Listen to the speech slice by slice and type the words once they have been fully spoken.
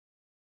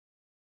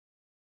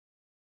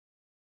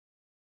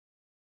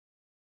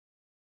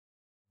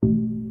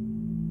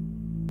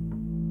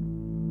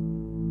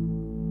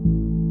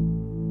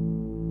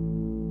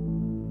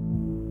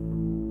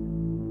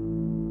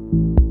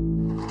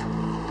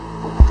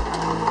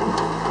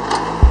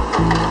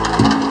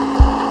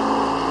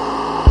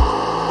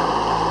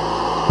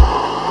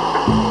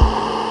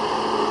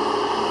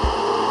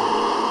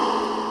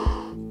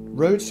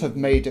Roads have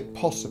made it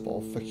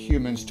possible for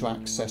humans to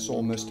access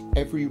almost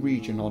every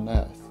region on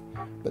Earth,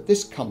 but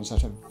this comes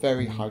at a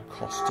very high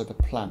cost to the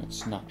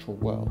planet's natural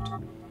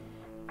world.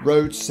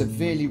 Roads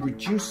severely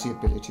reduce the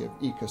ability of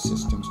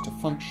ecosystems to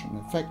function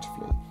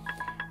effectively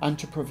and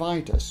to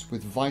provide us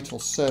with vital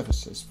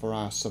services for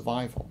our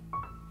survival.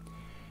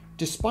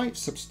 Despite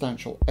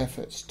substantial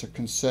efforts to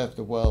conserve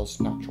the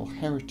world's natural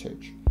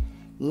heritage,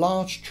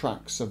 large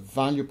tracts of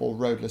valuable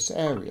roadless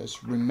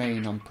areas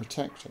remain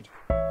unprotected.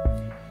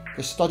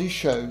 The study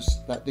shows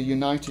that the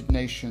United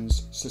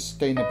Nations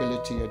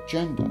Sustainability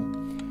Agenda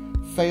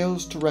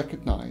fails to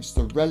recognise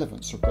the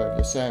relevance of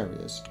roadless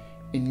areas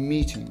in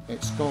meeting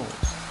its goals.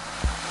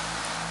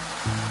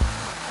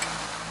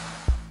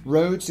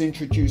 Roads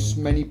introduce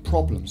many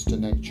problems to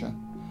nature.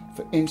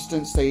 For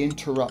instance, they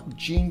interrupt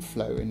gene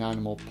flow in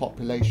animal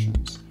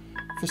populations,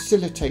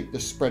 facilitate the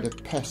spread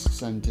of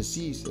pests and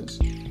diseases,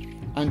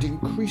 and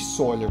increase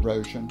soil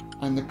erosion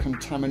and the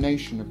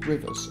contamination of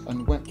rivers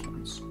and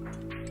wetlands.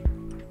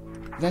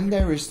 Then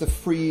there is the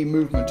free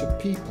movement of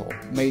people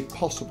made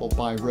possible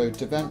by road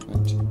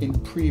development in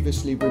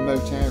previously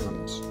remote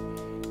areas,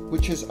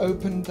 which has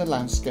opened the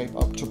landscape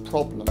up to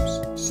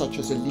problems such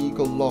as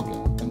illegal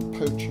logging and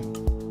poaching.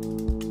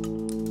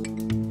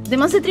 The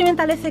most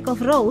detrimental effect of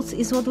roads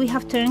is what we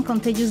have termed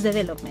contagious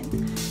development.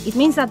 It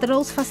means that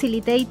roads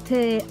facilitate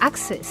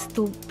access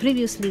to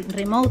previously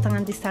remote and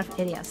undisturbed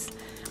areas,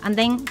 and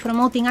then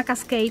promoting a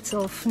cascade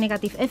of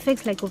negative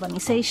effects like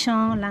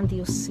urbanization, land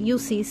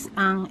uses,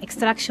 and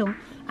extraction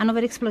and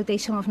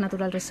overexploitation of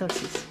natural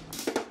resources.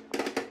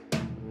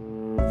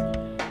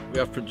 We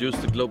have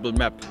produced a global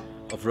map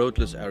of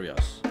roadless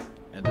areas,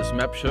 and this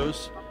map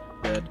shows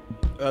that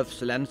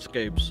Earth's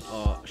landscapes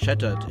are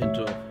shattered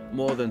into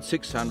more than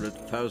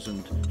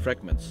 600,000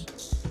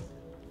 fragments.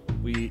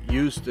 We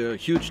used a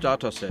huge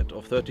data set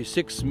of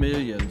 36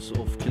 million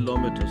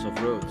kilometers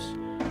of roads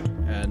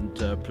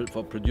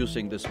for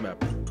producing this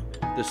map.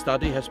 The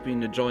study has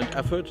been a joint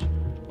effort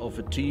of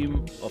a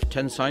team of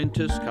 10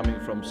 scientists coming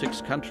from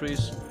 6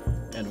 countries,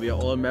 and we are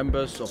all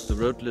members of the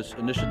Roadless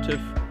Initiative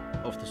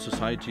of the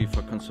Society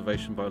for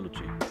Conservation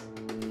Biology.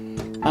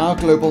 Our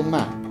global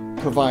map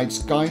provides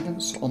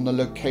guidance on the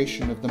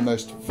location of the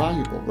most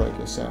valuable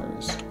roadless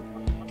areas.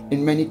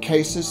 In many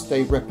cases,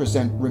 they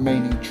represent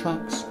remaining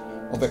tracts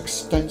of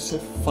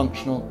extensive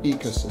functional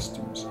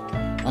ecosystems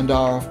and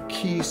are of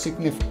key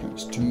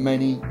significance to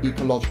many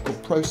ecological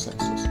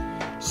processes,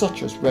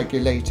 such as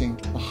regulating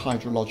the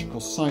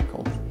hydrological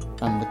cycle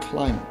and the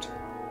climate.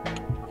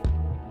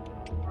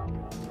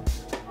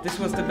 This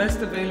was the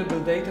best available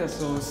data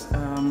source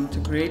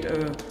to create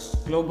a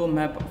global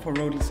map for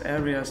roadless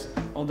areas,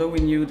 although we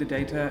knew the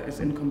data is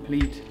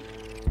incomplete.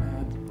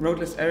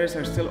 Roadless areas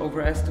are still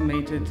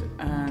overestimated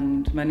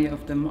and many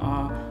of them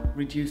are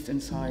reduced in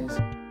size.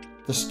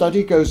 The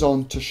study goes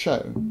on to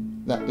show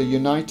that the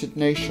United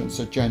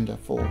Nations Agenda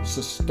for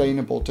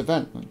Sustainable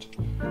Development,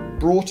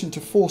 brought into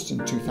force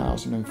in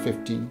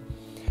 2015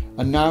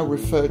 and now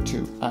referred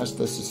to as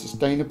the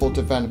Sustainable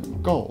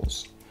Development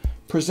Goals,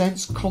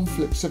 presents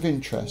conflicts of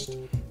interest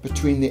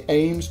between the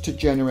aims to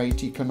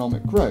generate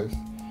economic growth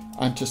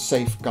and to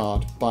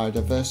safeguard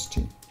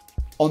biodiversity.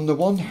 On the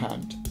one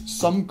hand,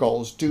 some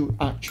goals do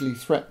actually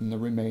threaten the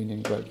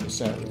remaining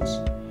roadless areas,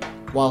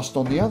 whilst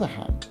on the other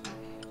hand,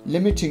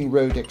 limiting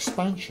road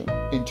expansion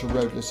into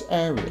roadless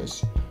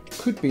areas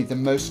could be the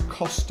most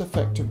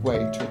cost-effective way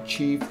to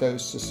achieve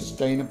those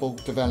sustainable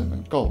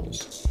development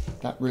goals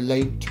that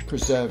relate to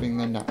preserving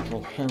the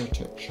natural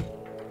heritage.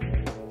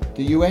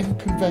 The UN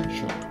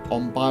Convention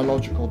on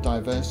Biological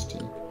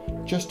Diversity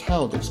just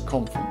held its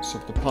conference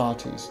of the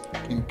parties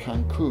in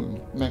Cancun,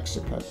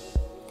 Mexico.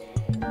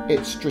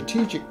 Its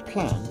strategic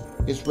plan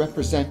is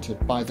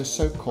represented by the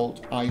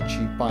so-called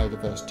IG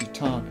biodiversity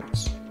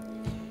targets.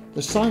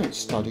 The science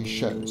study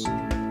shows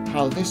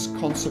how this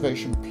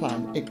conservation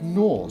plan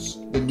ignores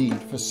the need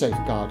for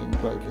safeguarding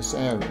roadless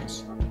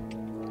areas.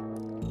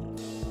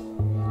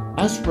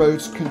 As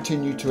roads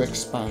continue to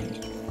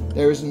expand,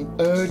 there is an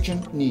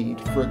urgent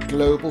need for a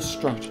global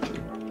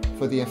strategy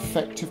for the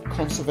effective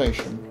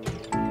conservation,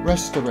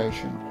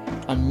 restoration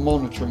and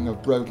monitoring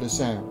of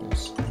roadless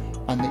areas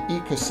and the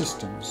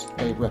ecosystems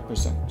they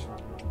represent.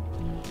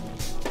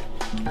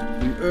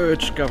 We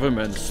urge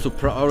governments to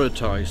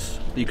prioritize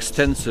the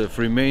extensive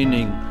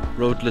remaining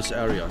roadless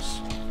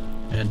areas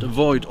and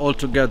avoid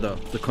altogether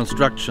the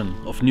construction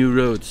of new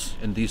roads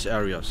in these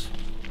areas.